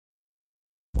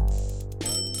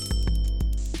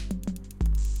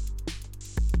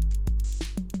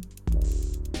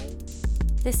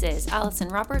This is Allison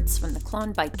Roberts from the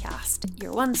Clon Bikecast,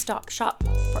 your one-stop shop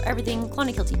for everything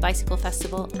Clonakilty Bicycle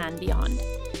Festival and beyond.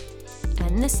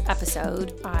 And in this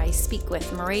episode, I speak with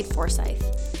Mairead Forsythe,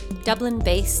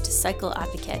 Dublin-based cycle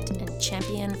advocate and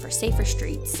champion for safer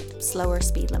streets, slower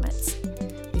speed limits.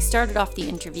 We started off the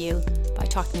interview by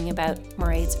talking about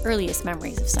Mairead's earliest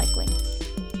memories of cycling.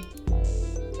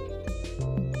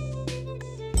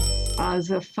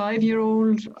 As a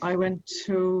 5-year-old, I went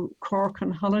to Cork on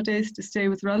holidays to stay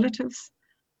with relatives,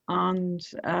 and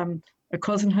a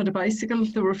cousin had a bicycle.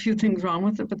 There were a few things wrong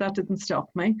with it, but that didn't stop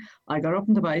me. I got up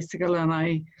on the bicycle and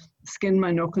I skinned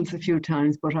my knuckles a few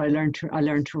times, but I learned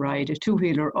to ride a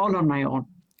two-wheeler all on my own.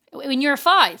 When you were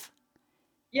 5?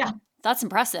 Yeah. That's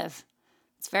impressive.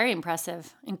 It's very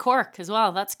impressive. In Cork as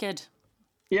well, that's good.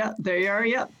 Yeah, there you are,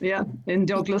 yeah, in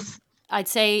Douglas. I'd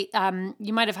say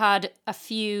you might have had a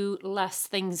few less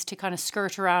things to kind of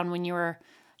skirt around when you were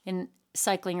in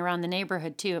cycling around the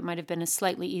neighbourhood too. It might have been a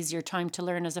slightly easier time to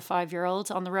learn as a 5-year-old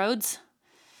on the roads.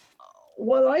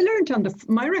 Well, I learned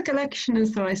my recollection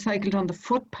is that I cycled on the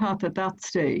footpath at that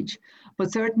stage,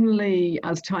 but certainly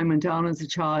as time went on as a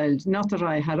child, not that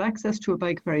I had access to a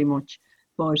bike very much,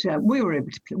 but we were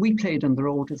able to we played on the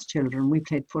road as children. We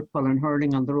played football and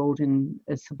hurling on the road in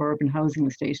a suburban housing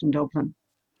estate in Dublin.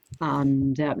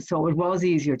 And so it was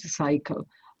easier to cycle,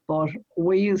 but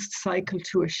we used to cycle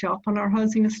to a shop on our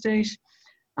housing estate,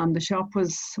 and the shop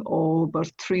was about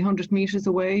 300 metres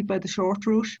away by the short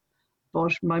route,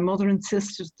 but my mother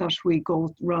insisted that we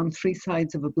go round 3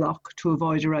 sides of a block to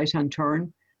avoid a right-hand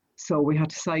turn, so we had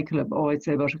to cycle I'd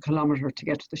say about a kilometre to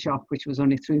get to the shop, which was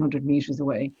only 300 metres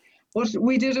away, but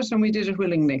we did it, and we did it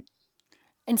willingly.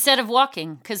 Instead of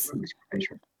walking, because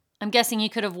I'm guessing you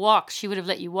could have walked. She would have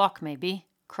let you walk maybe.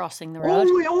 Crossing the road.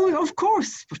 Oh, of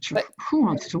course. But who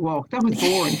wants to walk? That was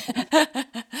boring.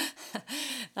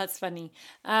 That's funny.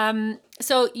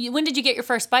 So when did you get your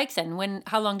first bike then?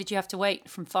 How long did you have to wait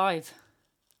from 5?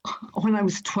 When I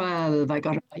was 12, I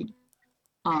got a bike.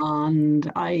 And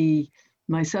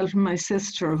myself and my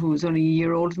sister, who was only a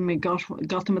year older than me, got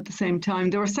them at the same time.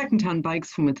 They were second-hand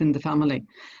bikes from within the family.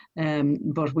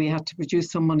 But we had to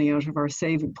produce some money out of our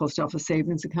post office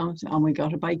savings account, and we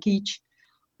got a bike each.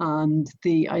 And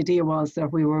the idea was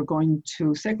that we were going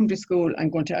to secondary school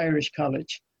and going to Irish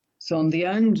college. So in the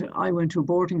end, I went to a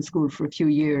boarding school for a few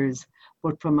years,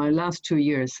 but for my last 2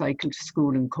 years, cycled to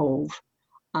school in Cove.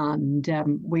 And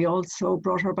we also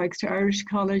brought our bikes to Irish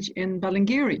college in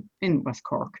Ballingeary in West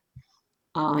Cork.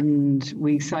 And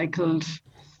we cycled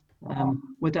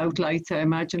without lights, I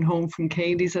imagine, home from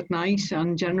Cayley's at night,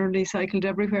 and generally cycled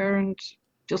everywhere and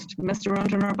just messed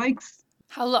around on our bikes.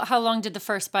 How long did that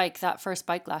first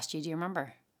bike last you? Do you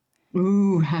remember?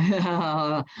 Ooh,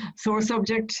 sore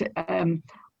subject.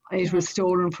 It was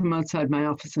stolen from outside my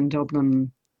office in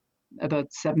Dublin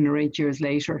about 7 or 8 years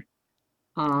later.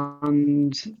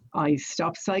 And I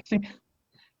stopped cycling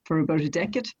for about a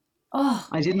decade. Oh.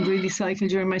 I didn't really cycle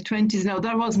during my 20s. Now,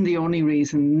 that wasn't the only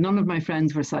reason. None of my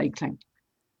friends were cycling.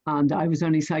 And I was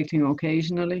only cycling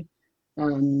occasionally.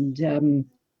 And then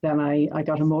I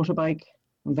got a motorbike.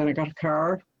 And then I got a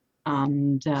car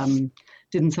and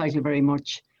didn't cycle very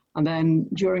much. And then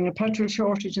during a petrol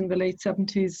shortage in the late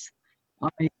 70s,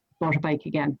 I bought a bike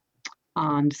again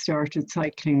and started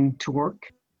cycling to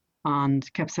work,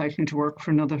 and kept cycling to work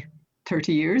for another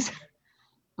 30 years.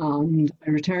 And I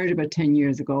retired about 10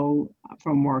 years ago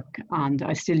from work, and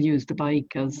I still use the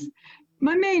bike as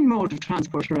my main mode of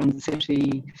transport around the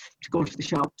city to go to the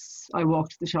shops. I walk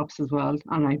to the shops as well,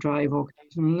 and I drive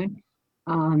occasionally.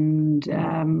 And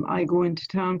I go into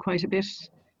town quite a bit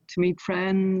to meet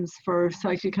friends for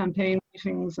cycling campaign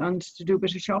meetings and to do a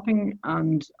bit of shopping,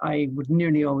 and I would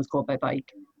nearly always go by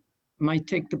bike. Might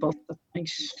take the bus at night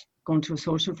going to a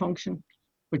social function,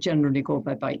 but generally go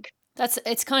by bike.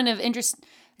 It's kind of interesting.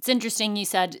 It's interesting you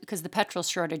said, because the petrol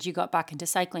shortage, you got back into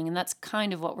cycling, and that's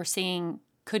kind of what we're seeing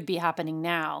could be happening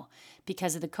now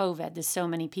because of the COVID. There's so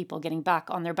many people getting back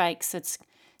on their bikes.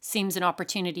 Seems an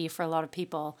opportunity for a lot of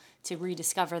people to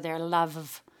rediscover their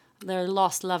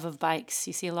lost love of bikes.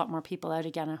 You see a lot more people out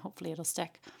again, and hopefully it'll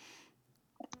stick.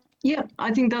 Yeah,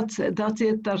 I think that's it,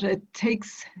 that it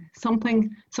takes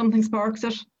something sparks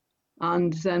it,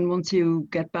 and then once you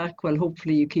get back, well,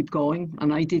 hopefully you keep going.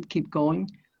 And I did keep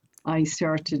going. I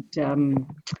started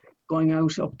going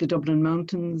out up the Dublin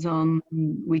mountains on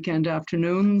weekend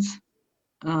afternoons,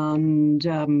 and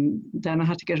then I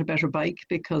had to get a better bike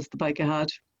because the bike I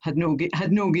had no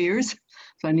gears,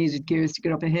 so I needed gears to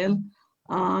get up a hill.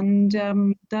 And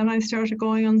then I started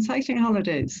going on cycling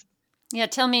holidays. Yeah,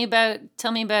 tell me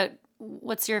about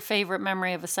what's your favourite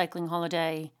memory of a cycling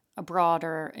holiday abroad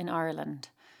or in Ireland?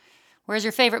 Where's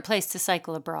your favourite place to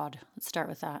cycle abroad? Let's start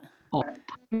with that. Oh,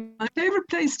 my favourite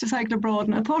place to cycle abroad,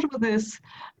 and I thought about this.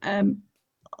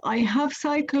 I have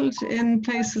cycled in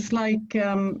places like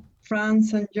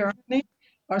France and Germany,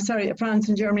 France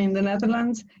and Germany and the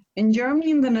Netherlands. In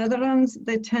Germany and the Netherlands,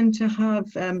 they tend to have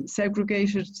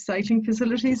segregated cycling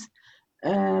facilities.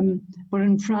 But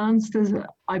in France,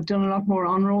 I've done a lot more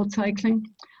on-road cycling.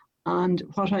 And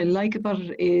what I like about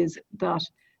it is that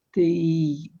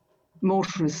the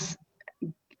motorists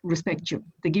respect you.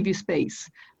 They give you space.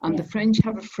 And the French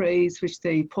have a phrase which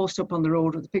they post up on the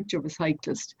road with a picture of a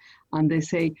cyclist, and they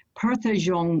say,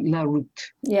 partageons la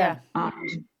route. Yeah.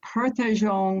 And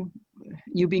partageons,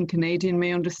 you being Canadian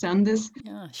may understand this.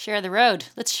 Yeah, share the road.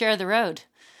 Let's share the road.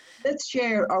 Let's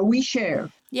share, or we share.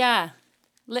 Yeah.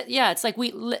 It's like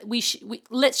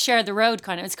let's share the road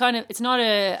kind of. It's not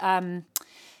a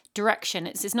direction.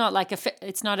 It's not like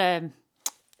it's not a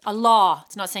law.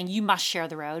 It's not saying you must share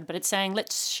the road, but it's saying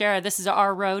let's share. This is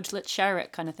our road. Let's share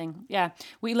it, kind of thing. Yeah,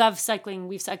 we love cycling.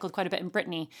 We've cycled quite a bit in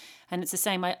Brittany, and it's the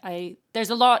same. There's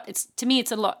a lot. To me,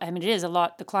 it's a lot. I mean, it is a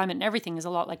lot. The climate and everything is a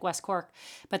lot like West Cork,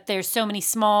 but there's so many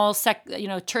small,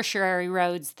 tertiary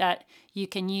roads that you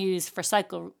can use for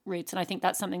cycle routes, and I think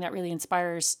that's something that really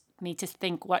inspires me to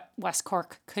think what West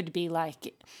Cork could be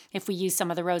like if we use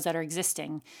some of the roads that are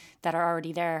existing, that are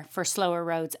already there, for slower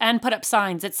roads, and put up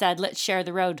signs that said, let's share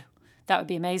the road. That would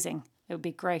be amazing. It would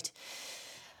be great.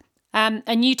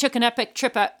 And you took an epic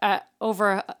trip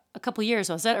over a couple of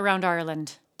years, was it, around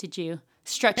Ireland? Did you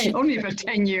stretch it? Only about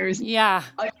 10 years. Yeah.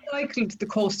 I cycled the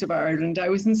coast of Ireland. I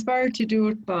was inspired to do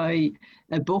it by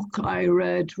a book I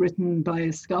read written by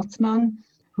a Scotsman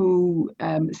who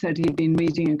said he'd been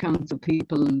reading accounts of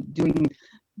people doing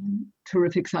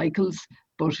terrific cycles,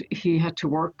 but he had to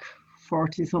work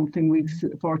 48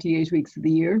 weeks of the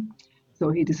year.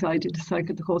 So he decided to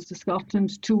cycle the coast of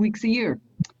Scotland 2 weeks a year.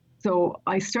 So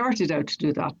I started out to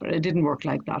do that, but it didn't work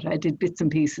like that. I did bits and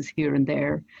pieces here and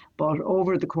there, but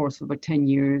over the course of about 10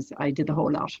 years, I did the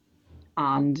whole lot.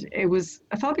 And it was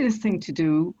a fabulous thing to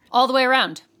do. All the way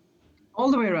around?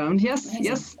 All the way around, yes. Amazing.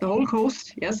 Yes, the whole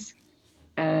coast, yes.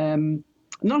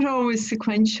 Not always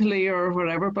sequentially or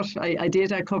whatever, but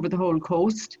I covered the whole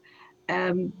coast.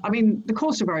 I mean, the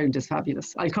coast of Ireland is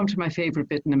fabulous. I'll come to my favourite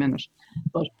bit in a minute.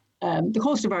 But the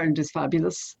coast of Ireland is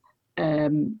fabulous.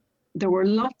 There were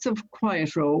lots of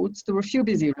quiet roads. There were a few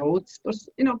busy roads, but,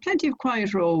 plenty of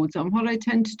quiet roads. And what I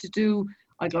tended to do,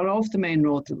 I got off the main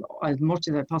road as much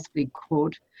as I possibly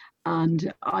could.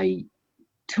 And I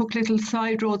took little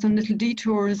side roads and little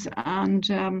detours,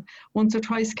 and once or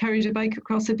twice carried a bike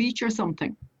across a beach or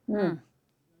something.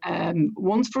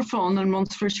 Once for fun and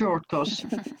once for a shortcut.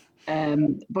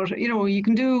 But you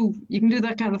can do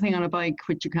that kind of thing on a bike,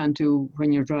 which you can't do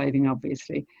when you're driving,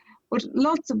 obviously. But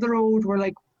lots of the roads are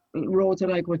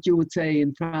like what you would say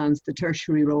in France, the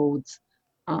tertiary roads.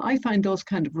 I find those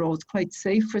kind of roads quite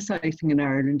safe for cycling in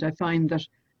Ireland. I find that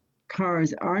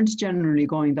cars aren't generally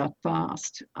going that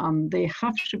fast, and they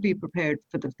have to be prepared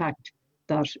for the fact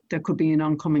that there could be an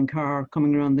oncoming car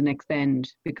coming around the next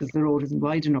bend because the road isn't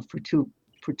wide enough for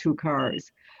two cars.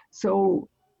 So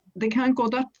they can't go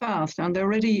that fast, and they're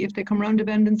ready, if they come around a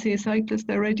bend and see a cyclist,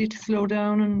 they're ready to slow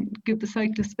down and give the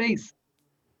cyclist space.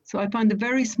 So I find the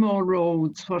very small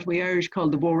roads, what we Irish call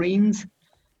the boreens,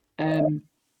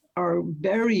 are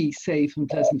very safe and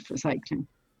pleasant for cycling.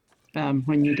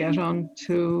 When you get on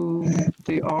to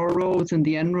the R roads and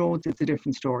the N roads, it's a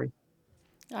different story.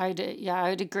 I'd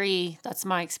agree. That's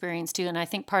my experience too. And I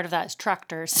think part of that is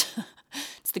tractors.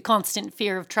 It's the constant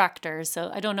fear of tractors.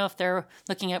 So I don't know if they're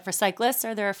looking out for cyclists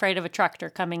or they're afraid of a tractor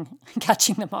coming and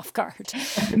catching them off guard.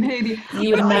 Maybe.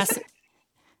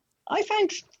 I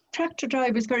find tractor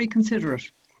drivers very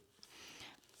considerate.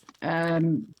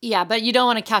 Yeah, but you don't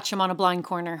want to catch them on a blind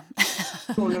corner.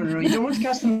 No. You don't want to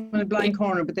catch them in a blind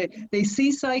corner, but they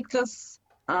see cyclists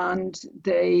and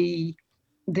they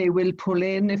will pull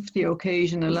in if the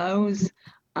occasion allows,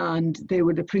 and they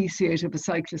would appreciate if a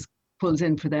cyclist pulls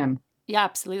in for them. Yeah,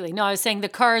 absolutely. No, I was saying the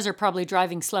cars are probably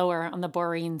driving slower on the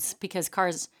boreens because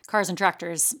cars and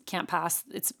tractors can't pass.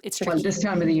 It's tricky. Well, this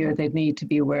time of the year, they'd need to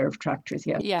be aware of tractors,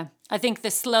 yeah. Yeah, I think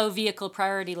the slow vehicle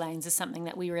priority lanes is something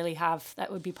that we really have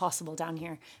that would be possible down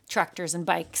here. Tractors and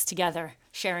bikes together,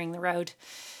 sharing the road.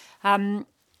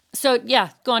 So, yeah,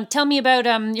 go on. Tell me about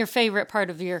your favourite part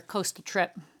of your coastal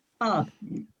trip. The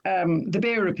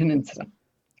Beara Peninsula.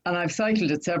 And I've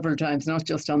cycled it several times, not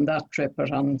just on that trip,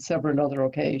 but on several other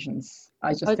occasions.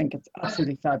 I just think it's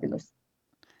absolutely fabulous.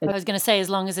 I was going to say, as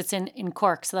long as it's in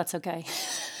Cork, so that's okay.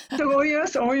 Oh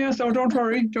yes, don't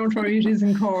worry, it is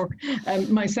in Cork.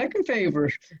 My second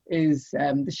favourite is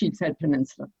the Sheep's Head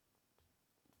Peninsula.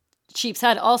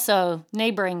 Sheepshead, also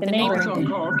neighbouring. Also in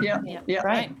Cork, yeah.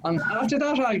 Right. And after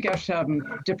that, I'll get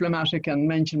diplomatic and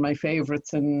mention my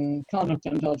favourites in Connacht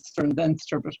and Ulster and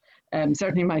Leinster, but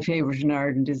certainly my favourite in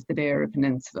Ireland is the Beara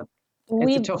Peninsula.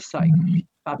 It's a tough site.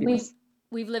 Fabulous.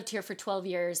 We've lived here for 12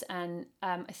 years, and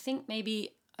I think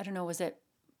maybe, I don't know, was it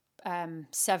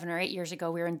 7 or 8 years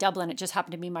ago, we were in Dublin. It just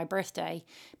happened to be my birthday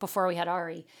before we had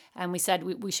Ari, and we said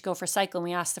we should go for a cycle. And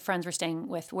we asked the friends we're staying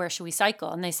with, where should we cycle?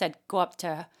 And they said go up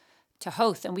to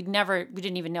Howth, and we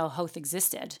didn't even know Howth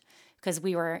existed, because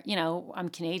we were, I'm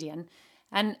Canadian,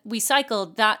 and we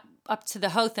cycled that up to the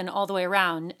Howth and all the way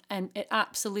around, and it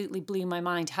absolutely blew my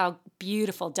mind how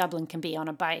beautiful Dublin can be on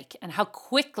a bike, and how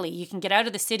quickly you can get out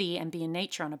of the city and be in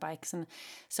nature on a bike. And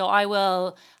so I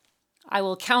will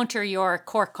counter your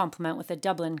Cork compliment with a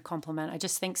Dublin compliment. I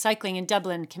just think cycling in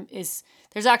Dublin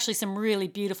there's actually some really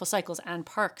beautiful cycles and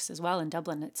parks as well in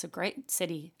Dublin. It's a great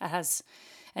city. It has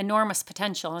enormous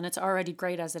potential, and it's already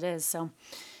great as it is. So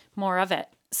more of it.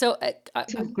 So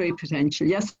it's a great potential,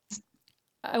 yes.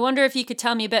 I wonder if you could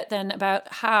tell me a bit then about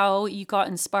how you got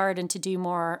inspired and to do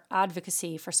more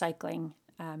advocacy for cycling.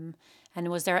 And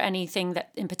was there anything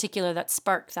that in particular that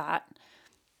sparked that?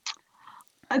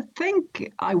 I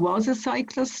think I was a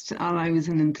cyclist, and I was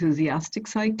an enthusiastic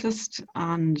cyclist,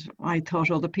 and I thought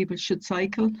other people should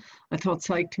cycle. I thought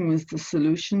cycling was the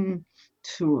solution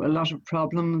to a lot of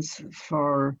problems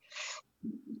for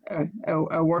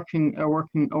a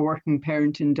working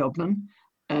parent in Dublin.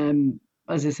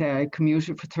 As I say, I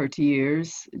commuted for 30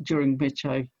 years, during which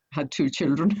I had 2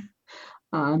 children.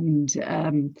 And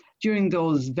during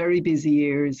those very busy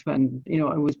years when,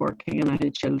 I was working and I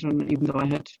had children, even though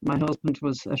my husband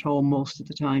was at home most of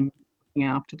the time looking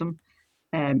after them,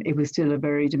 it was still a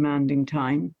very demanding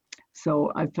time.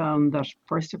 So I found that,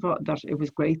 first of all, that it was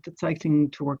great that cycling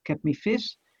to work kept me fit.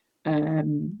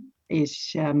 It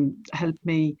helped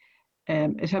me.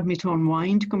 It helped me to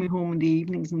unwind coming home in the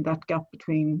evenings, and that gap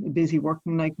between a busy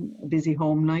working life and a busy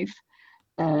home life.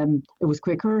 It was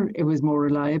quicker, it was more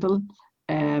reliable,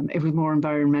 it was more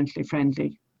environmentally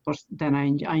friendly, but then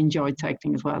I enjoyed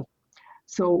cycling as well.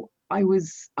 So I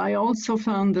also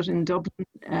found that in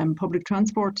Dublin, public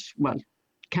transport,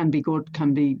 can be good,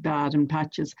 can be bad in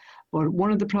patches, but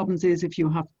one of the problems is if you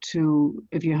have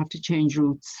to change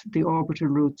routes, the orbital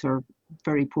routes are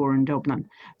very poor in Dublin.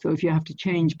 So if you have to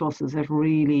change buses, it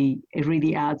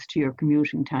really adds to your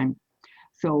commuting time.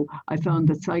 So I found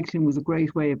that cycling was a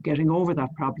great way of getting over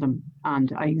that problem.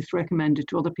 And I used to recommend it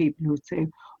to other people who would say,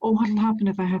 oh, what'll happen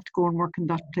if I have to go and work in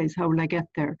that place? How will I get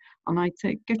there? And I'd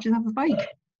say, get yourself a bike.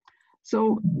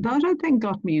 So that, I think,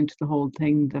 got me into the whole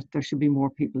thing that there should be more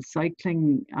people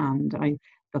cycling, and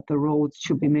that the roads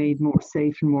should be made more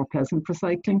safe and more pleasant for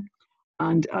cycling.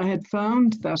 And I had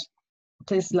found that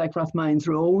places like Rathmines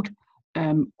Road,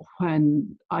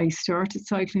 when I started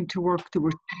cycling to work, there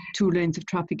were 2 lanes of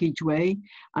traffic each way,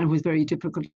 and it was very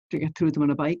difficult to get through them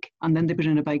on a bike. And then they put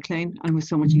in a bike lane, and it was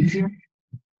so much easier.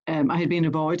 I had been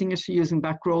avoiding it using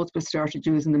back roads, but started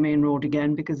using the main road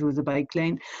again because it was a bike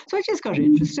lane. So I just got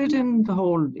interested in the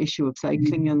whole issue of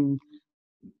cycling and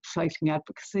cycling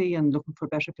advocacy, and looking for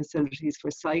better facilities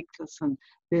for cyclists, and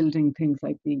building things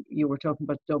like you were talking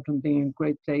about Dublin being a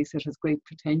great place. It has great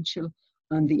potential.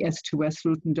 And the S2S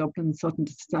route in Dublin, Sutton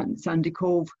to Sandy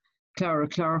Cove, Clara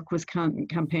Clark was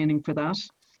campaigning for that.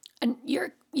 And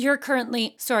you're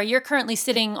currently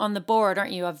sitting on the board,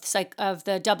 aren't you, of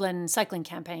the Dublin Cycling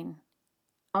Campaign?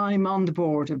 I'm on the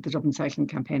board of the Dublin Cycling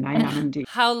Campaign. I am indeed.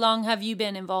 How long have you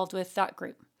been involved with that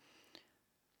group?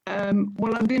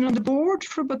 Well, I've been on the board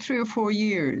for about 3 or 4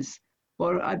 years,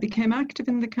 but I became active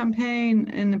in the campaign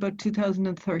in about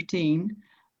 2013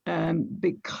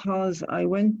 because I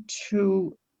went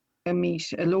to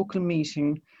a local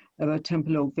meeting about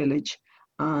Temple Oak Village,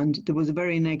 and there was a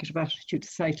very negative attitude to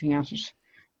cycling at it.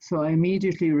 So I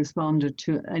immediately responded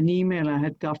to an email I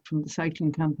had got from the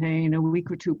cycling campaign a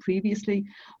week or 2 previously,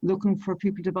 looking for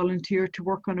people to volunteer to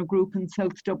work on a group in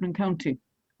South Dublin County.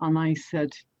 And I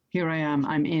said, here I am,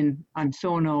 I'm in. I'm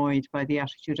so annoyed by the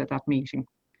attitude at that meeting.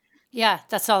 Yeah,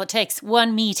 that's all it takes.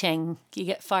 One meeting, you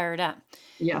get fired up.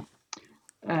 Yeah.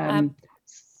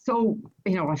 So,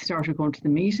 I started going to the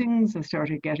meetings, I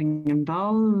started getting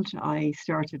involved, I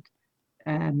started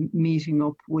meeting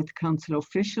up with council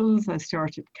officials, I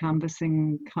started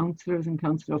canvassing councillors and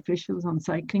council officials on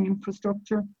cycling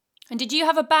infrastructure. And did you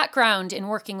have a background in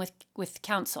working with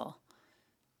council?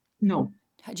 No.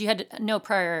 You had no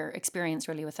prior experience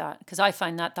really with that? Because I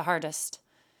find that the hardest.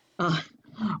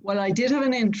 Well, I did have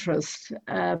an interest.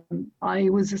 I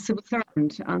was a civil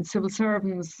servant, and civil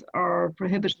servants are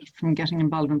prohibited from getting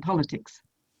involved in politics.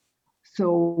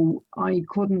 So I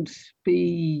couldn't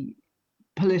be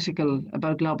political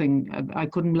about lobbying. I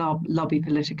couldn't lobby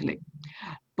politically.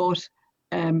 But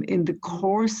in the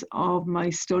course of my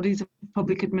studies of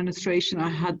public administration, I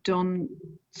had done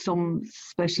some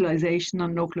specialisation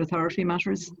on local authority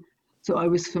matters. So I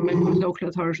was familiar with local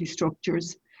authority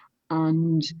structures,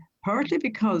 and partly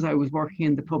because I was working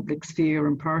in the public sphere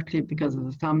and partly because of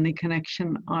a family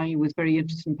connection, I was very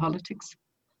interested in politics.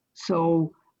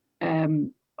 So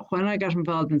when I got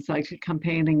involved in cycle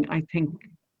campaigning, I think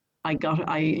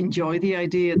I enjoy the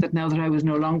idea that now that I was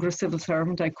no longer a civil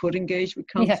servant, I could engage with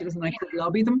councillors and I could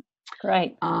lobby them.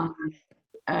 Right.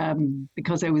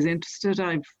 Because I was interested,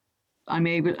 I've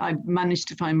managed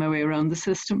to find my way around the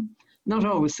system. Not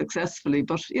always successfully,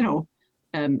 but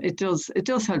it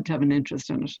does help to have an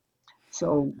interest in it.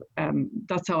 So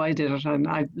that's how I did it, and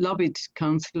I've lobbied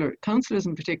councillors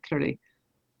in particularly.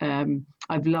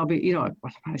 I've lobbied, when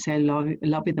I say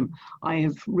lobby them, I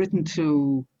have written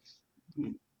to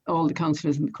all the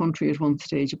councillors in the country at one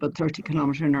stage about 30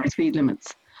 km/h speed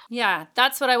limits. Yeah,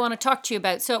 that's what I want to talk to you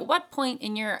about. So at what point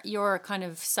in your kind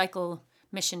of cycle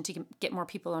mission to get more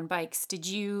people on bikes did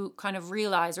you kind of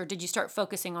realize, or did you start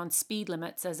focusing on speed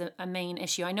limits as a main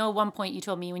issue? I know at one point you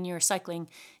told me when you were cycling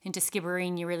into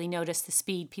Skibbereen, you really noticed the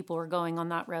speed people were going on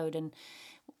that road. And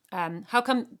how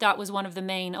come that was one of the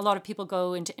main? A lot of people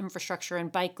go into infrastructure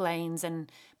and bike lanes,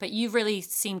 but you really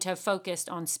seem to have focused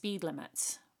on speed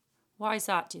limits. Why is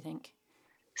that, do you think?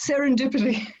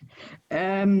 Serendipity.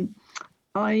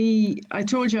 I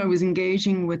told you I was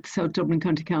engaging with South Dublin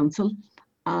County Council,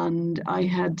 and I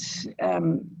had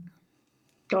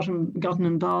gotten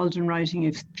involved in writing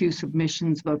a few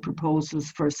submissions about proposals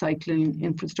for cycling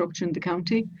infrastructure in the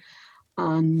county.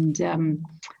 And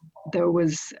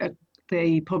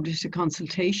they published a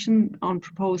consultation on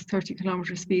proposed 30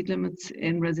 km speed limits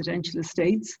in residential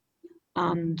estates.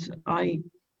 And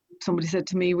somebody said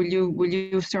to me, will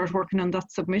you start working on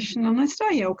that submission? And I said,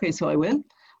 oh, yeah, okay, so I will.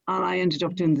 And I ended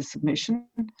up doing the submission.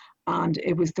 And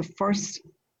it was the first,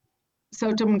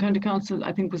 South Dublin County Council,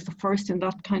 I think, was the first in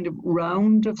that kind of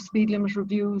round of speed limit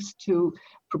reviews to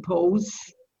propose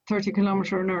 30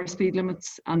 km/h speed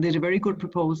limits. And they had a very good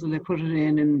proposal. They put it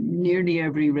in nearly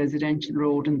every residential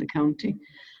road in the county.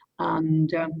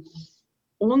 And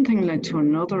one thing led to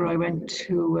another. I went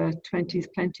to a 20's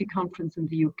Plenty conference in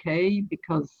the UK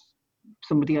because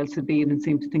somebody else had been and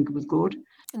seemed to think it was good.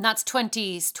 And that's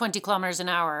 20 kilometers an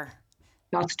hour.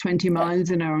 That's 20 miles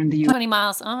an hour in the UK. 20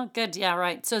 miles. Oh, good. Yeah,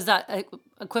 right. So is that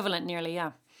equivalent nearly?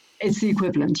 Yeah. It's the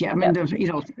equivalent, yeah. I mean,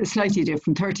 it's slightly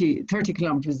different. 30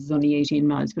 kilometers is only 18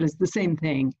 miles, but it's the same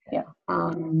thing. Yeah.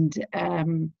 And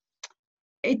and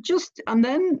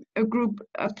then a group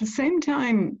at the same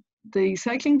time, the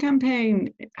cycling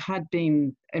campaign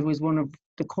it was one of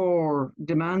the core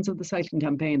demands of the cycling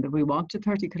campaign that we wanted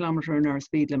 30 km/h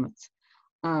speed limits,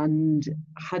 and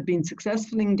had been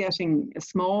successful in getting a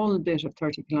small bit of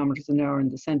 30 km/h in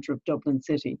the centre of Dublin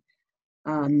city.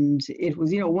 And it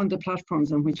was, one of the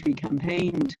platforms on which we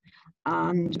campaigned.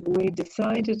 And we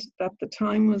decided that the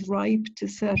time was ripe to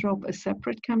set up a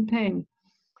separate campaign.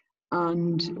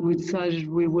 And we decided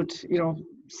we would,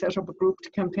 set up a group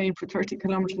to campaign for 30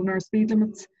 km/h speed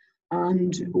limits.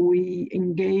 And we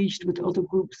engaged with other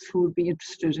groups who would be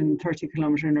interested in 30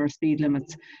 km/h speed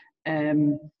limits.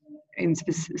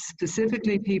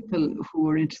 Specifically people who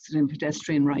were interested in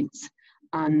pedestrian rights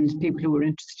and people who were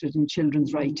interested in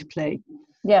children's right to play.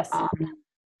 Yes.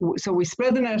 So we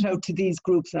spread the net out to these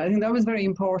groups. And I think that was very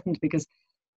important because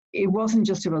it wasn't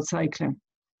just about cycling.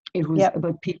 It was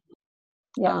about people.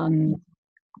 Yeah.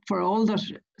 For all that,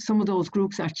 some of those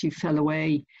groups actually fell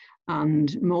away,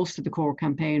 and most of the core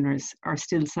campaigners are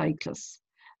still cyclists.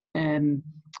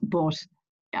 But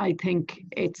I think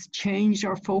it's changed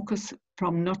our focus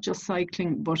from not just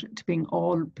cycling, but to being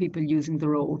all people using the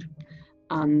road.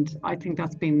 And I think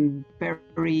that's been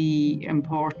very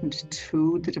important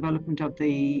to the development of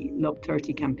the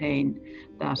Love30 campaign,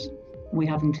 that we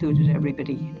have included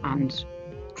everybody and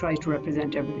try to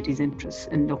represent everybody's interests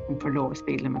in looking for lower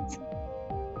speed limits.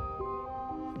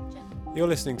 You're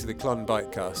listening to the Clon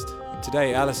Bikecast.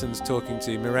 Today, Allison's talking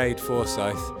to Mairead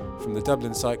Forsythe from the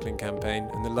Dublin Cycling Campaign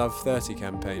and the Love30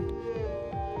 campaign.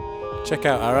 Check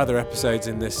out our other episodes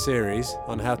in this series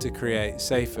on how to create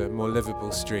safer, more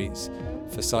livable streets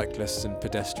for cyclists and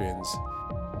pedestrians.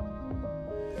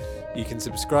 You can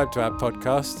subscribe to our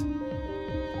podcast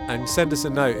and send us a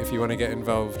note if you want to get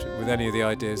involved with any of the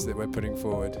ideas that we're putting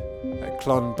forward at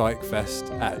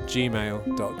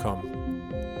clonbikefest@gmail.com.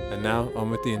 And now on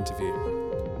with the interview.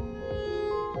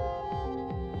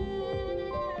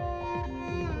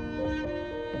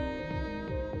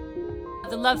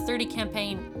 The Love30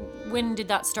 campaign, when did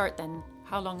that start then?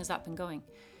 How long has that been going?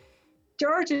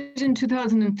 started in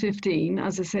 2015.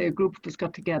 As I say, a group of us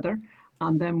got together,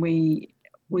 and then we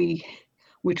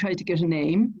tried to get a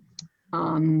name.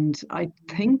 And I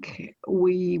think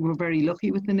we were very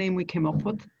lucky with the name we came up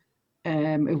with.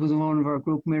 It was one of our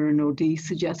group, Mairead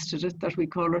suggested it, that we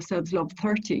call ourselves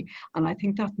Love30. And I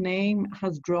think that name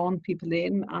has drawn people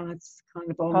in, and it's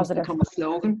kind of almost become a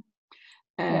slogan.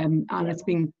 And it's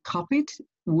been copied,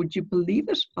 would you believe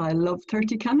it, by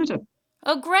Love30 Canada.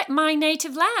 Oh, great. My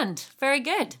native land. Very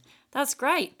good. That's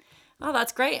great. Oh,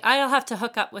 that's great. I'll have to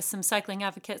hook up with some cycling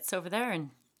advocates over there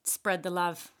and spread the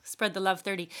love, spread the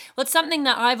Love30. Well, it's something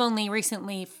that I've only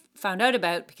recently found out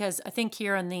about, because I think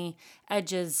here on the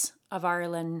edges of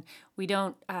Ireland, we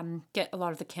don't get a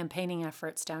lot of the campaigning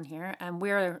efforts down here. And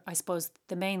we're, I suppose,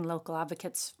 the main local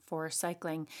advocates for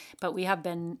cycling. But we have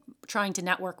been trying to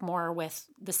network more with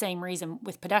the same reason,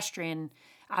 with pedestrian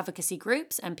advocacy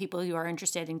groups and people who are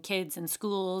interested in kids and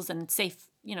schools and safe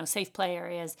play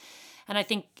areas. And I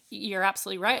think you're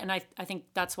absolutely right. And I think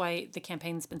that's why the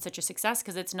campaign's been such a success,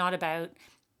 because it's not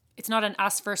an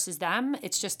us versus them.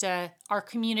 It's just our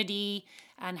community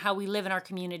and how we live in our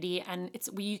community. And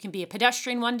you can be a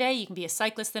pedestrian one day, you can be a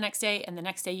cyclist the next day, and the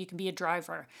next day you can be a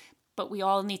driver. But we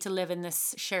all need to live in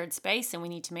this shared space, and we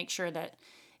need to make sure that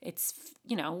it's,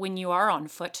 when you are on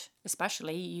foot,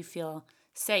 especially, you feel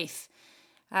safe.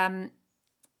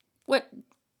 What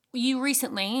you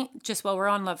recently, just while we're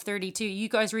on Love30 too, you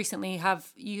guys recently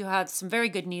had some very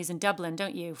good news in Dublin,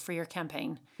 don't you, for your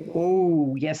campaign?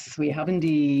 Oh, yes, we have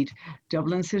indeed.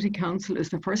 Dublin City Council is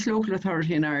the first local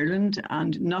authority in Ireland,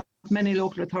 and not many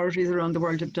local authorities around the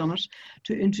world have done it,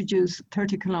 to introduce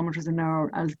 30 kilometres an hour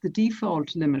as the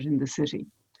default limit in the city.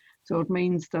 So it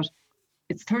means that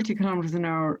it's 30 kilometres an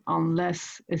hour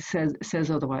unless it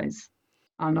says otherwise.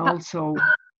 And also,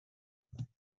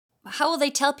 how will they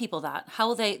tell people that? How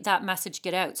will that message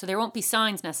get out? So there won't be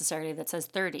signs necessarily that says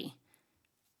 30.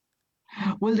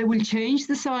 Well, they will change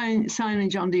the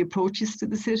signage on the approaches to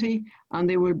the city, and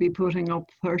they will be putting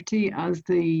up 30 as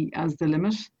the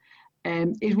limit.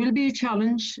 It will be a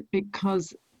challenge,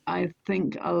 because I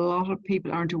think a lot of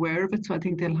people aren't aware of it, so I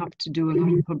think they'll have to do a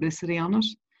lot of publicity on it.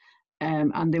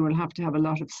 And they will have to have a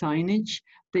lot of signage.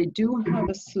 They do have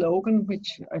a slogan,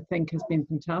 which I think has been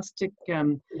fantastic,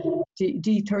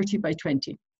 D30 by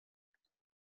 20.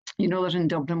 You know that in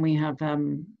Dublin we have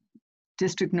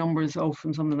district numbers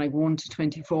from something like 1 to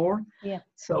 24. Yeah.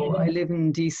 So I live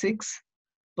in D6,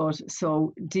 but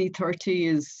so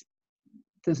D30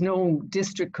 there's no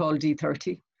district called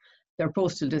D30. They're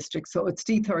postal districts. So it's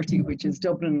D30, which is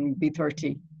Dublin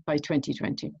B30 by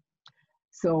 2020.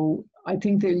 So I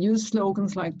think they'll use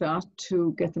slogans like that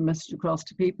to get the message across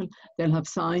to people. They'll have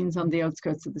signs on the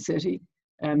outskirts of the city.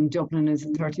 Dublin is a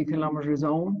 30 kilometre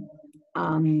zone,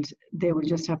 and they will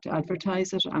just have to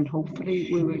advertise it, and hopefully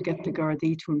we will get the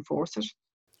Gardaí to enforce it.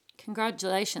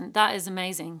 Congratulations. That is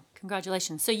amazing.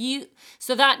 Congratulations.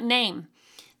 So that name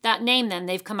then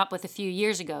they've come up with a few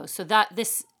years ago. So that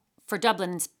this, for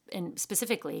Dublin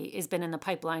specifically, has been in the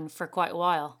pipeline for quite a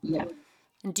while. Yeah.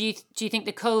 And do you think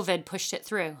the COVID pushed it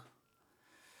through?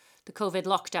 The COVID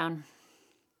lockdown?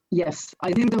 Yes,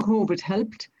 I think the COVID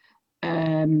helped.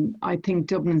 I think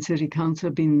Dublin City Council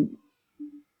have been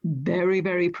very,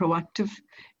 very proactive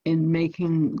in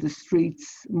making the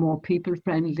streets more people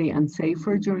friendly and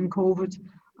safer during COVID.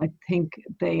 I think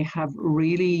they have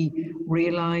really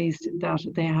realised that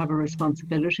they have a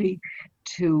responsibility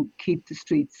to keep the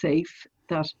streets safe,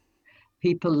 that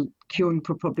people queuing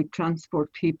for public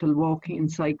transport, people walking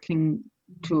and cycling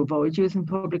to avoid using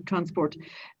public transport,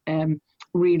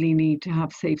 really need to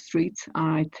have safe streets. And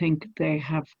I think they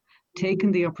have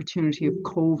taken the opportunity of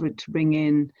COVID to bring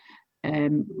in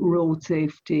road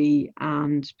safety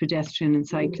and pedestrian and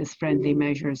cyclist friendly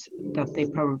measures that they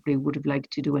probably would have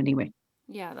liked to do anyway.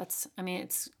 Yeah,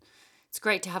 it's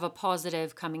great to have a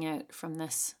positive coming out from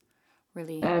this,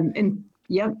 really.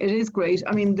 Yeah, it is great.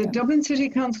 I mean, the Dublin City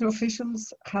Council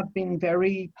officials have been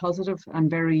very positive and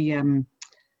very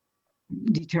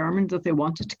determined that they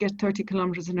wanted to get 30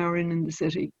 kilometres an hour in the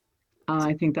city.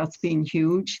 I think that's been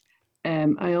huge.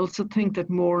 I also think that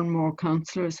more and more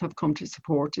councillors have come to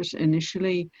support it.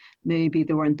 Initially, maybe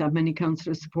there weren't that many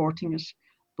councillors supporting it,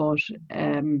 but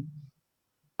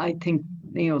I think,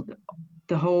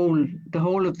 the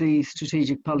whole of the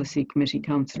Strategic Policy Committee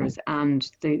councillors and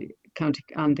the county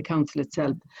and the council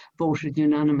itself voted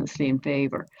unanimously in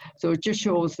favour. So it just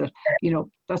shows that,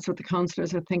 that's what the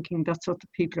councillors are thinking. That's what the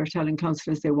people are telling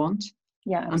councillors they want.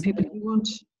 Yeah, absolutely. And people who want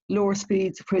lower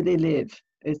speeds where they live.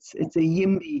 It's a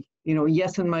YIMBY,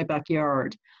 yes, in my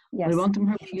backyard. Yeah, we want them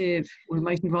where we live. We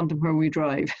mightn't want them where we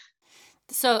drive.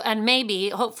 So, and maybe,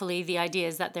 hopefully, the idea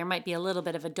is that there might be a little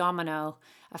bit of a domino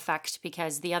effect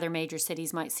because the other major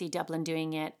cities might see Dublin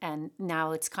doing it, and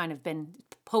now it's kind of been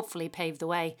hopefully paved the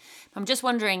way. I'm just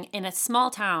wondering, in a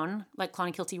small town like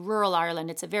Clonakilty, rural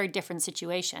Ireland, it's a very different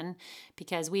situation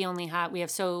because we have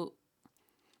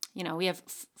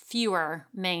fewer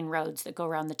main roads that go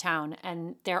around the town,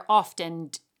 and they're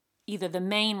often either the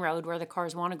main road where the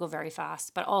cars want to go very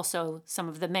fast, but also some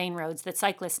of the main roads that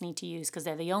cyclists need to use because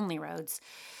they're the only roads.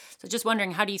 So just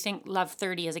wondering, how do you think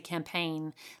Love30 as a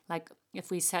campaign, like if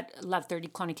we set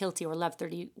Love30 Clonakilty or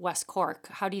Love30 West Cork,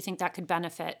 how do you think that could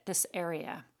benefit this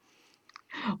area?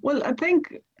 Well, I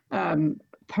think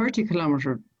 30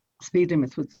 kilometre speed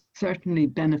limits would certainly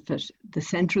benefit the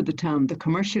centre of the town, the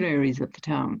commercial areas of the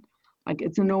town. Like,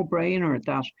 it's a no-brainer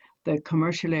that the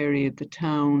commercial area of the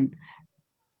town,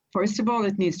 first of all,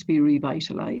 it needs to be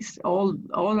revitalised. All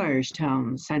Irish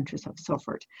towns, centres have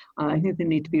suffered, and I think they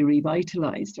need to be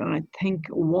revitalised. And I think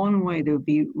one way they would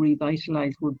be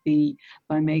revitalised would be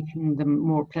by making them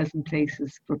more pleasant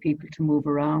places for people to move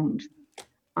around.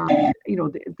 And,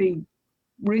 the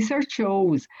research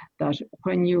shows that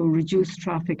when you reduce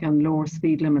traffic and lower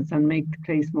speed limits and make the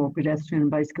place more pedestrian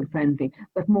and bicycle friendly,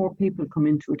 that more people come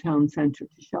into a town centre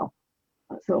to shop.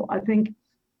 So I think,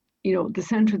 the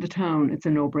centre of the town, it's a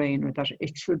no-brainer that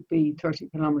it should be 30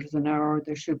 kilometres an hour.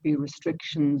 There should be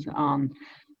restrictions on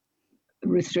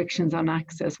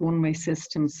access, one-way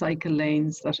systems, cycle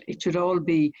lanes, that it should all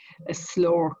be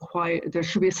there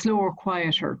should be a slower,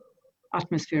 quieter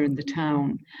atmosphere in the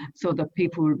town so that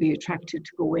people will be attracted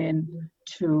to go in,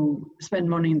 to spend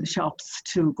money in the shops,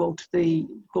 to go to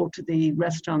the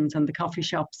restaurants and the coffee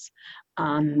shops,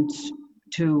 and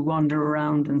to wander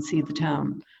around and see the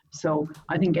town. So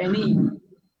I think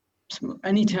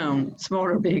any town, small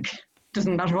or big,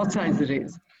 doesn't matter what size it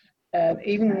is,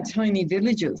 even tiny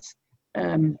villages,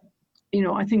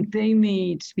 I think they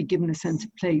need to be given a sense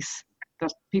of place,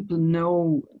 that people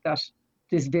know that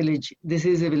this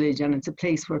is a village, and it's a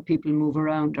place where people move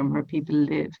around and where people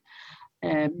live.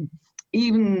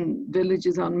 Even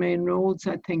villages on main roads,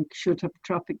 I think, should have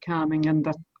traffic calming, and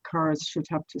that cars should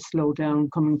have to slow down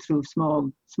coming through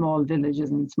small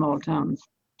villages and small towns.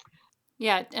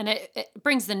 Yeah, and it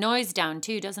brings the noise down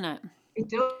too, doesn't it? It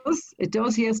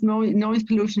does, yes. Noise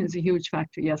pollution is a huge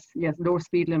factor, yes. Lower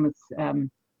speed limits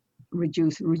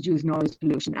reduce noise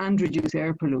pollution and reduce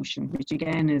air pollution, which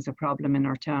again is a problem in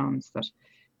our towns, that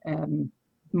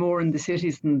more in the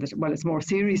cities it's more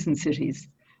serious in cities,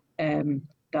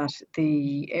 that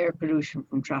the air pollution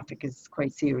from traffic is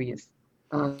quite serious.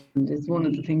 And it's one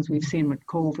of the things we've seen with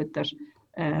COVID, that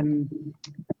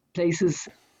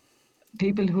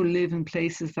people who live in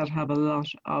places that have a lot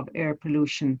of air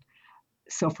pollution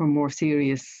suffer more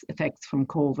serious effects from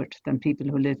COVID than people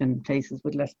who live in places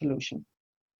with less pollution.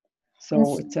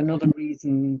 So it's another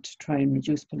reason to try and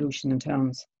reduce pollution in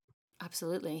towns.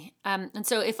 Absolutely. And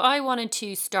so if I wanted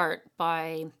to start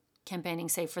by campaigning,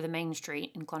 say, for the main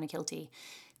street in Clonakilty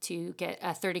to get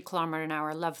a 30 kilometre an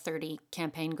hour Love30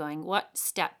 campaign going, what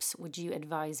steps would you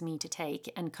advise me to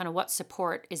take, and kind of what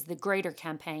support is the greater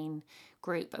campaign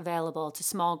group available to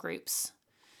small groups?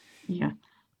 Yeah.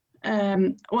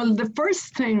 Well, the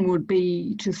first thing would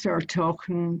be to start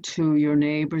talking to your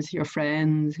neighbours, your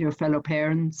friends, your fellow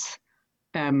parents,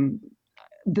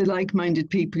 the like-minded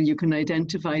people you can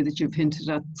identify that you've hinted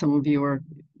at. Some of you are,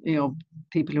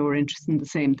 people who are interested in the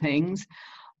same things.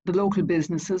 The local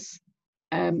businesses,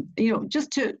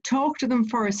 just to talk to them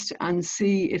first and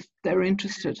see if they're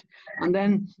interested. And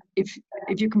then if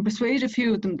you can persuade a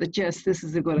few of them that, yes, this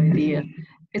is a good idea,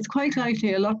 it's quite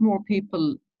likely a lot more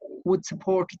people would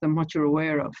support than what you're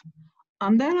aware of.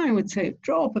 And then I would say,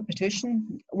 draw up a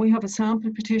petition. We have a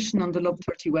sample petition on the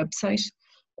Love30 website.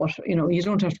 But, you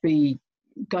don't have to be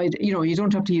guided, you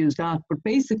don't have to use that. But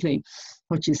basically,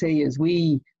 what you say is,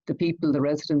 we, the people, the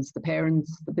residents, the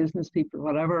parents, the business people,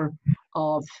 whatever,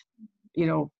 of,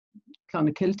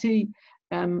 Clonakilty,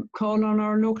 call on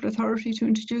our local authority to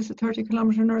introduce a 30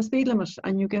 kilometre an hour speed limit,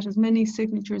 and you get as many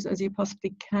signatures as you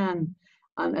possibly can,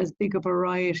 and as big a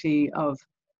variety of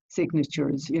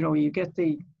signatures. You get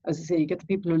the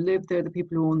people who live there, the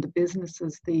people who own the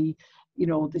businesses, the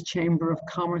Chamber of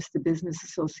Commerce, the business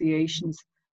associations,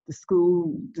 the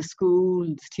school,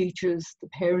 the teachers, the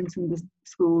parents in the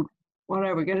school,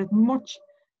 whatever. Get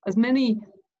as many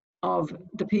of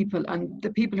the people, and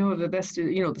the people who have invested,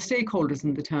 the stakeholders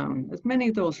in the town, as many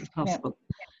of those as possible.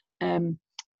 Yeah.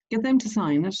 Get them to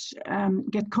sign it,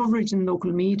 get coverage in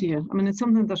local media. I mean, it's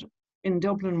something that in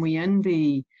Dublin we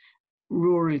envy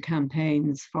rural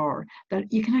campaigns for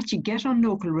that you can actually get on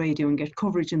local radio and get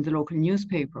coverage in the local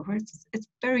newspaper, where it's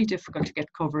very difficult to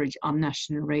get coverage on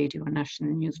national radio and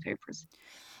national newspapers.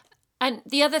 And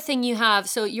the other thing you have,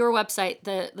 so your website,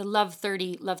 the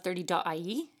Love30,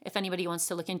 love30.ie, if anybody wants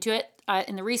to look into it,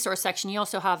 in the resource section, you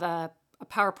also have a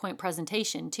PowerPoint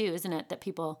presentation too, isn't it? That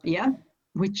people... Yeah,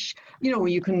 which,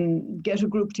 you can get a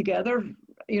group together,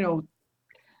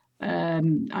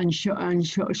 and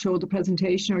show the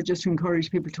presentation, or just encourage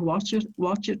people to watch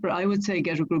it. But I would say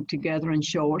get a group together and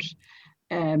show it.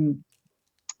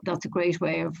 That's a great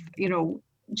way of,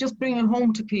 just bringing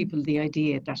home to people the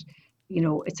idea that,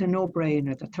 it's a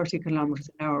no-brainer that 30 kilometers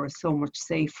an hour is so much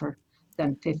safer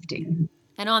than 50.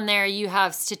 And on there you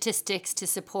have statistics to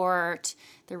support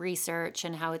the research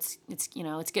and how it's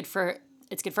good for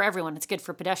everyone. It's good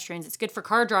for pedestrians. It's good for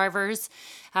car drivers.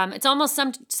 It's almost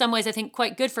some ways I think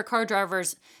quite good for car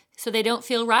drivers, so they don't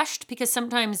feel rushed, because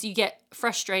sometimes you get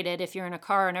frustrated if you're in a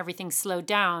car and everything's slowed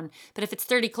down. But if it's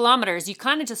 30 kilometers, you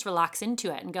kind of just relax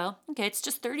into it and go, okay, it's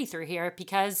just 30 through here,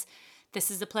 because this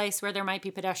is a place where there might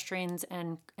be pedestrians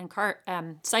and car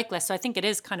cyclists. So I think it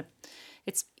is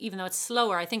it's, even though it's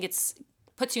slower, I think it's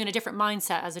puts you in a different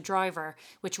mindset as a driver,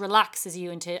 which relaxes you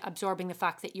into absorbing the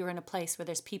fact that you're in a place where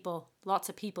there's lots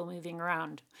of people moving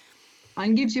around.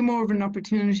 And gives you more of an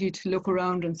opportunity to look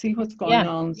around and see what's going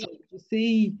on. So to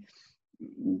see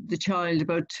the child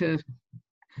about to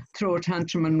throw a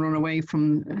tantrum and run away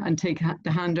and take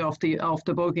the hand off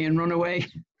the buggy and run away.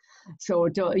 So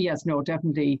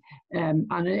definitely,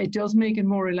 and it does make it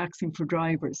more relaxing for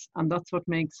drivers, and that's what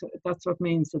means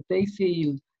that they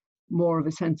feel more of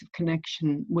a sense of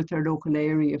connection with their local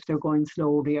area if they're going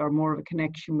slowly, or more of a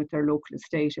connection with their local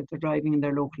estate if they're driving in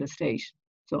their local estate.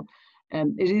 So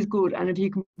it is good, and if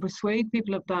you can persuade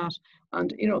people of that,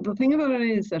 and the thing about it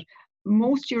is that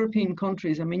most European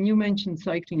countries, I mean, you mentioned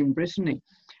cycling in Brittany,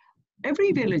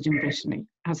 every village in Brittany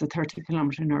has a 30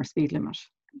 kilometre an hour speed limit.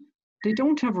 They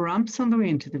don't have ramps on the way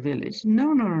into the village.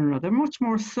 No. They're much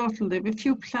more subtle. They have a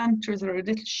few planters or a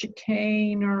little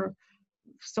chicane or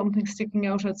something sticking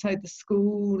out outside the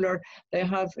school, or they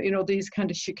have, these kind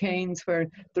of chicanes where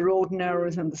the road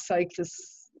narrows and the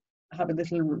cyclists have a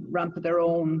little ramp of their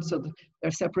own, so that they're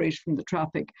separated from the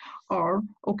traffic. Or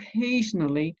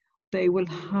occasionally they will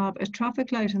have a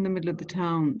traffic light in the middle of the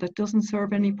town that doesn't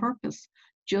serve any purpose,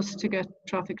 just to get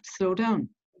traffic to slow down.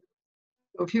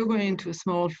 So if you're going into a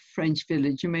small French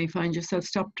village, you may find yourself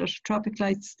stopped at traffic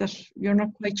lights that you're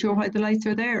not quite sure why the lights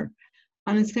are there,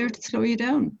 and it's there to slow you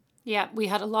down. Yeah, we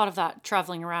had a lot of that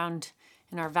traveling around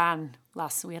in our van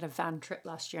we had a van trip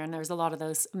last year, and there was a lot of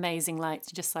those amazing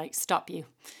lights just like stop you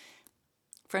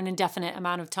for an indefinite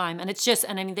amount of time. And it's just,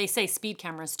 and I mean, they say speed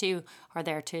cameras too are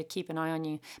there to keep an eye on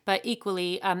you. But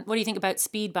equally, what do you think about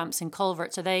speed bumps and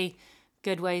culverts? Are they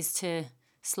good ways to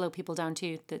slow people down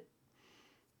too?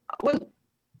 Well,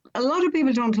 a lot of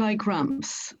people don't like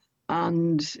ramps,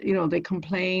 and they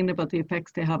complain about the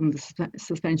effects they have on the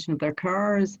suspension of their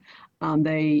cars, and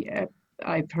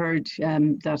I've heard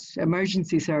that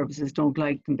emergency services don't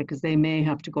like them because they may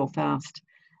have to go fast.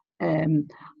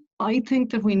 I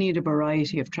think that we need a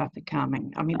variety of traffic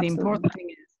calming. I mean, Absolutely. The important thing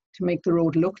is to make the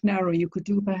road look narrow. You could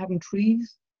do it by having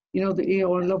trees, a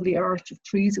lovely arch of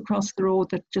trees across the road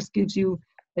that just gives you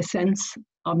a sense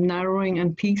of narrowing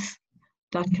and peace.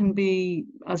 That can be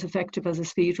as effective as a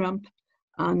speed ramp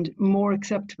and more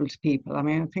acceptable to people. I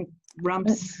mean, I think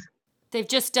ramps... They've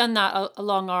just done that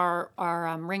along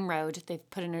our ring road. They've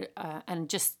put in and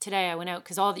just today I went out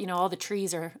because all the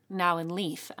trees are now in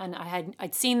leaf, and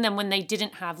I'd seen them when they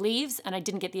didn't have leaves, and I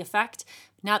didn't get the effect.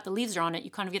 Now that the leaves are on it, you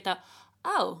kind of get that.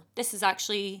 Oh, this is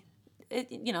actually,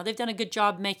 they've done a good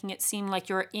job making it seem like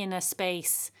you're in a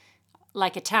space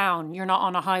like a town. You're not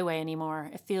on a highway anymore.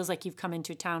 It feels like you've come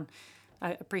into a town.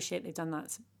 I appreciate they've done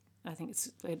that. I think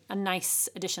it's a nice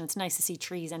addition. It's nice to see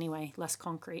trees anyway, less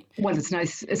concrete. Well, it's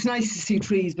nice. It's nice to see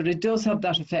trees, but it does have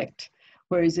that effect.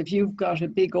 Whereas if you've got a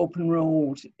big open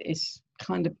road, it's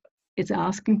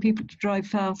asking people to drive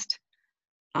fast,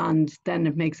 and then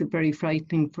it makes it very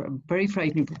frightening for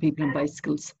people on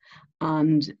bicycles.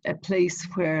 And a place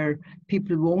where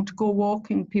people won't go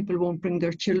walking, people won't bring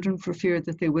their children for fear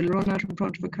that they will run out in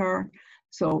front of a car.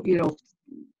 So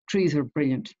trees are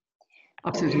brilliant.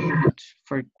 Absolutely brilliant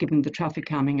for giving the traffic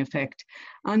calming effect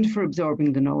and for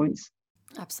absorbing the noise.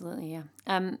 Absolutely, yeah.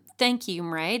 Thank you,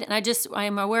 Mairead. And I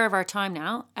am aware of our time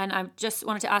now, and I just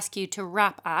wanted to ask you to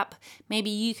wrap up. Maybe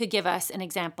you could give us an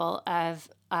example of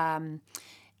an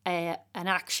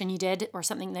action you did or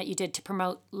something that you did to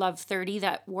promote Love30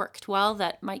 that worked well,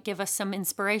 that might give us some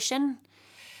inspiration.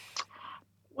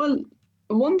 Well,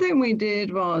 One thing we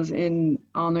did was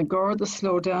on a Garda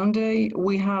Slow Down Day,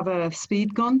 we have a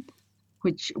speed gun,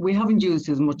 which we haven't used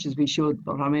as much as we should,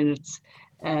 but I mean,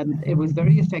 it was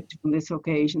very effective on this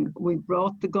occasion. We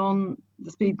brought the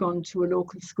speed gun to a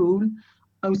local school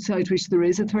outside which there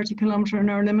is a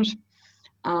 30-kilometre-an-hour limit.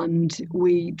 And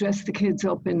we dressed the kids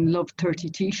up in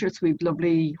Love30 t-shirts. We have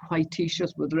lovely white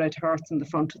t-shirts with red hearts in the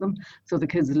front of them. So the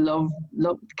kids love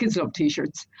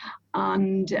t-shirts.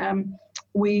 And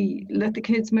we let the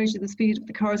kids measure the speed of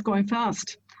the cars going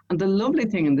fast. And the lovely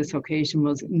thing on this occasion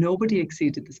was nobody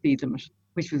exceeded the speed limit,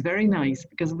 which was very nice,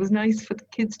 because it was nice for the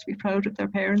kids to be proud of their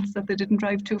parents that they didn't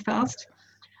drive too fast.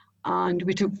 And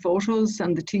we took photos,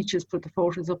 and the teachers put the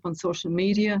photos up on social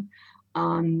media.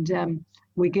 And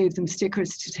we gave them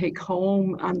stickers to take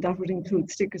home, and that would include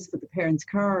stickers for the parents'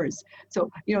 cars. So,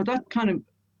 that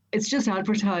it's just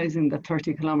advertising that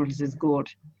 30 kilometres is good.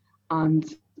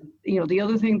 And, the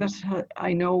other thing that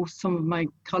I know some of my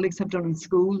colleagues have done in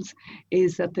schools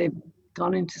is that they've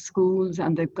gone into schools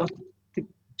and they've got the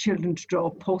children to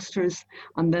draw posters,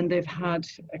 and then they've had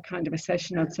a kind of a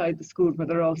session outside the school where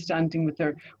they're all standing with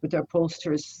their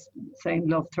posters saying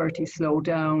Love30, slow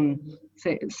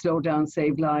down,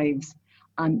 save lives.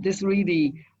 And this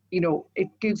really, it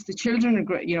gives the children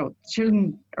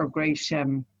children are great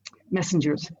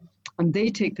messengers, and they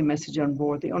take the message on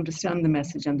board, they understand the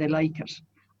message and they like it,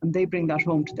 and they bring that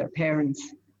home to their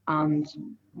parents and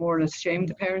more or less shame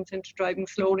the parents into driving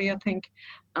slowly, I think,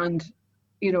 and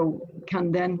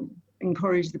can then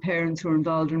encourage the parents who are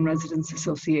involved in residents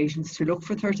associations to look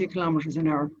for 30 kilometres an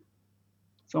hour.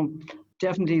 So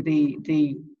definitely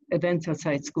the events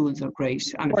outside schools are great.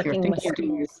 And if you're thinking of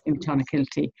doing this in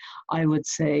Clonakilty, I would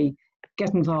say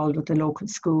get involved with the local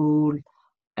school,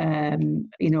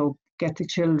 get the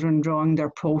children drawing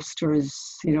their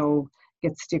posters,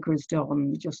 get stickers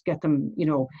done, just get them,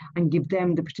 and give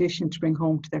them the petition to bring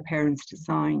home to their parents to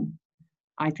sign.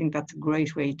 I think that's a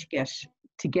great way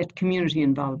to get community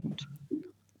involvement.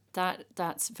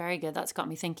 That's very good. That's got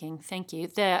me thinking. Thank you.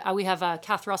 We have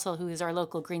Kath Russell, who is our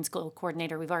local Green School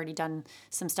coordinator. We've already done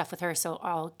some stuff with her, so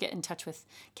I'll get in touch with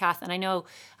Kath. And I know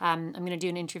I'm going to do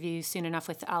an interview soon enough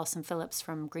with Allison Phillips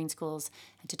from Green Schools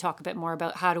to talk a bit more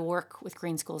about how to work with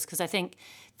Green Schools, because I think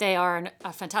they are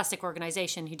a fantastic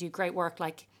organisation who do great work,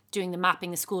 like doing the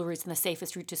mapping the school routes and the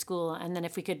safest route to school. And then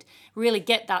if we could really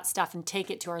get that stuff and take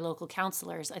it to our local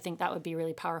councillors, I think that would be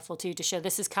really powerful too, to show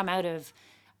this has come out of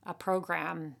a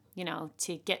program,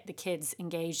 to get the kids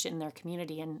engaged in their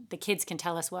community, and the kids can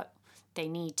tell us what they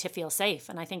need to feel safe.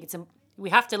 And I think we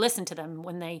have to listen to them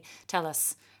when they tell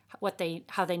us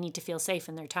how they need to feel safe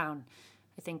in their town.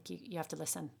 I think you have to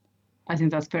listen. I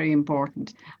think that's very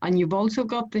important. And you've also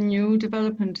got the new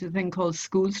development, a thing called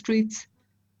school streets.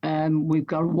 We've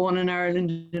got one in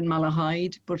Ireland in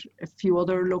Malahide, but a few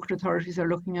other local authorities are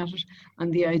looking at it.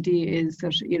 And the idea is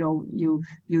that, you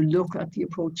look at the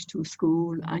approach to a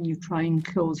school and you try and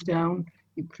close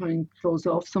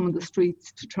off some of the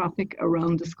streets to traffic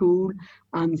around the school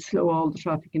and slow all the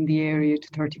traffic in the area to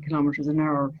 30 kilometres an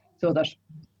hour, so that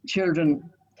children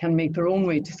can make their own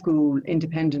way to school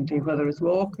independently, whether it's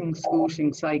walking,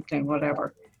 scooting, cycling,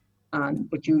 whatever.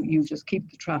 But you just keep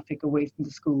the traffic away from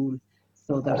the school,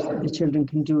 so that the children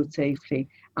can do it safely,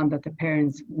 and that the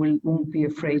parents won't be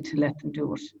afraid to let them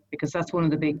do it, because that's one of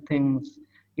the big things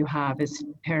you have is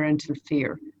parental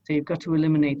fear. So you've got to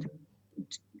eliminate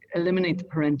the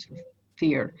parental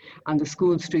fear, and the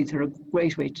school streets are a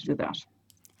great way to do that.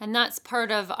 And that's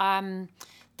part of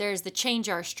there's the Change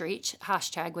Our Street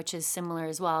hashtag, which is similar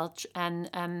as well,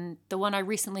 and the one I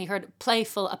recently heard, a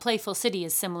playful city,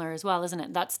 is similar as well, isn't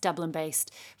it? That's Dublin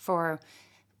based, for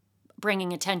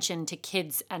bringing attention to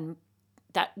kids, and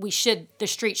that the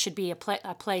street should be a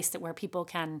place where people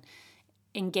can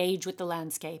engage with the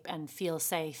landscape and feel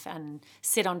safe and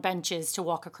sit on benches to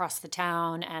walk across the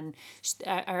town. And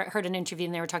I heard an interview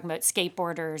and they were talking about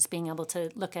skateboarders being able to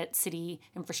look at city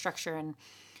infrastructure and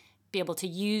be able to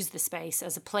use the space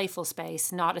as a playful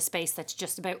space, not a space that's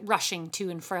just about rushing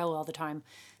to and fro all the time.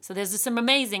 So there's some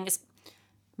amazing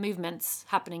movements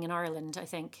happening in Ireland. I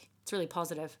think it's really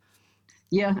positive.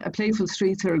 Yeah, Playful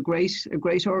Streets are a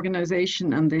great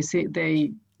organisation, and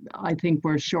I think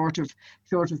were short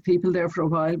of people there for a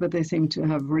while, but they seem to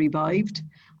have revived,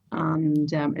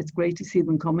 and it's great to see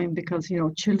them coming, because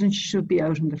children should be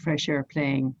out in the fresh air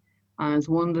playing, and it's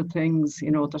one of the things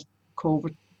that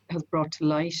COVID has brought to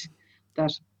light,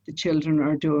 that the children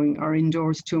are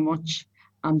indoors too much,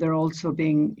 and they're also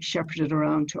being shepherded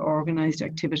around to organised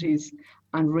activities.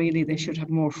 And really, they should have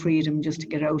more freedom just to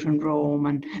get out and roam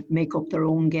and make up their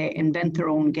own invent their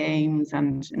own games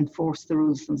and enforce the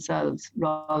rules themselves,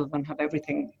 rather than have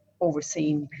everything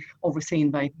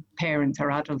overseen by parents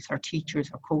or adults or teachers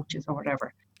or coaches or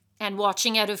whatever. And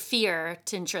watching out of fear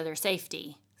to ensure their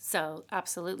safety. So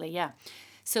absolutely, yeah.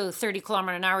 So 30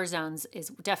 kilometer an hour zones is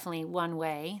definitely one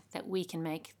way that we can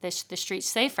make the streets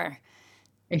safer.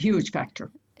 A huge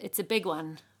factor. It's a big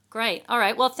one. Great. All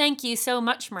right. Well, thank you so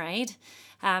much, Mairead.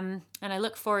 And I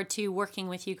look forward to working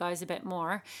with you guys a bit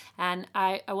more. And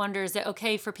I wonder, is it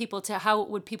okay for people how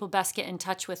would people best get in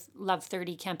touch with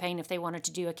Love30 campaign if they wanted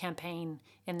to do a campaign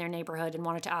in their neighborhood and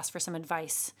wanted to ask for some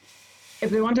advice? If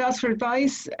they want to ask for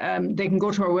advice, they can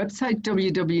go to our website,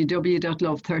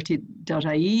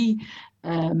 www.love30.ie.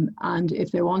 And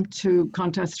if they want to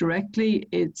contact us directly,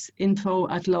 it's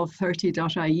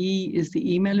info@love30.ie is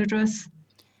the email address.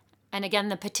 And again,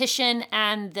 the petition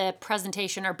and the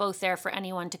presentation are both there for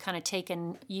anyone to kind of take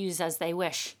and use as they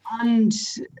wish. And,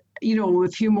 a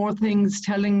few more things,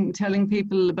 telling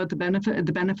people about the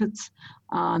benefits,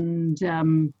 and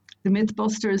the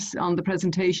Mythbusters on the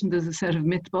presentation. There's a set of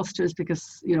Mythbusters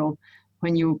because,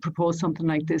 when you propose something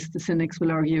like this, the cynics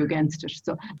will argue against it.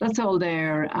 So that's all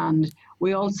there. And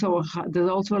we also, there's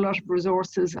also a lot of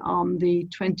resources on the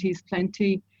 20's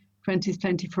Plenty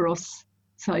for Us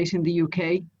site in the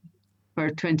UK,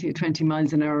 where 20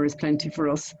 miles an hour is plenty for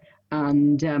us.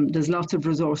 And there's lots of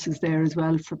resources there as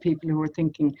well for people who are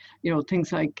thinking,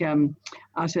 things like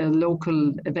at a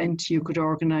local event, you could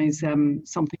organise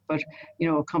something about,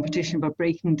 a competition about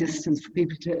braking distance for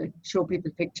people to show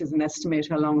people pictures and estimate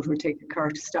how long it would take a car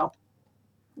to stop.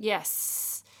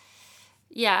 Yes.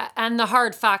 Yeah. And the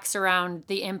hard facts around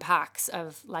the impacts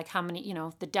of like how many,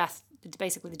 the deaths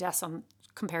on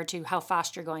compared to how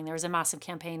fast you're going. There was a massive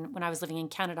campaign when I was living in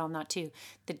Canada on that too.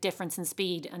 The difference in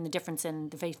speed and the difference in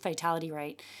the fatality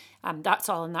rate. That's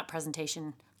all in that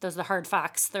presentation. Those are the hard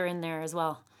facts. They're in there as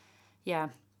well. Yeah.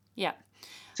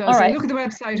 So look at the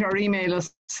website or email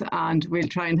us and we'll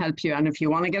try and help you. And if you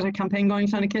want to get a campaign going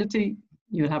in Clonakilty,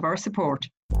 you'll have our support.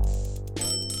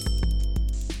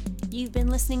 You've been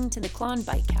listening to the Clon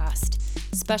Bikecast.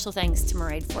 Special thanks to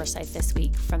Mairead Forsythe this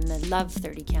week from the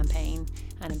Love30 campaign,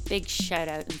 and a big shout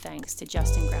out and thanks to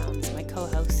Justin Grounds, my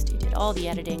co-host, who did all the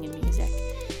editing and music.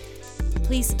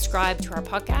 Please subscribe to our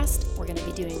podcast. We're going to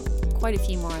be doing quite a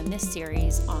few more in this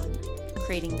series on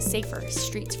creating safer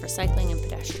streets for cycling and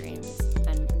pedestrians.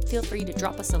 And feel free to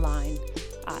drop us a line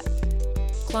at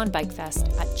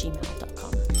clonbikefest@gmail.com.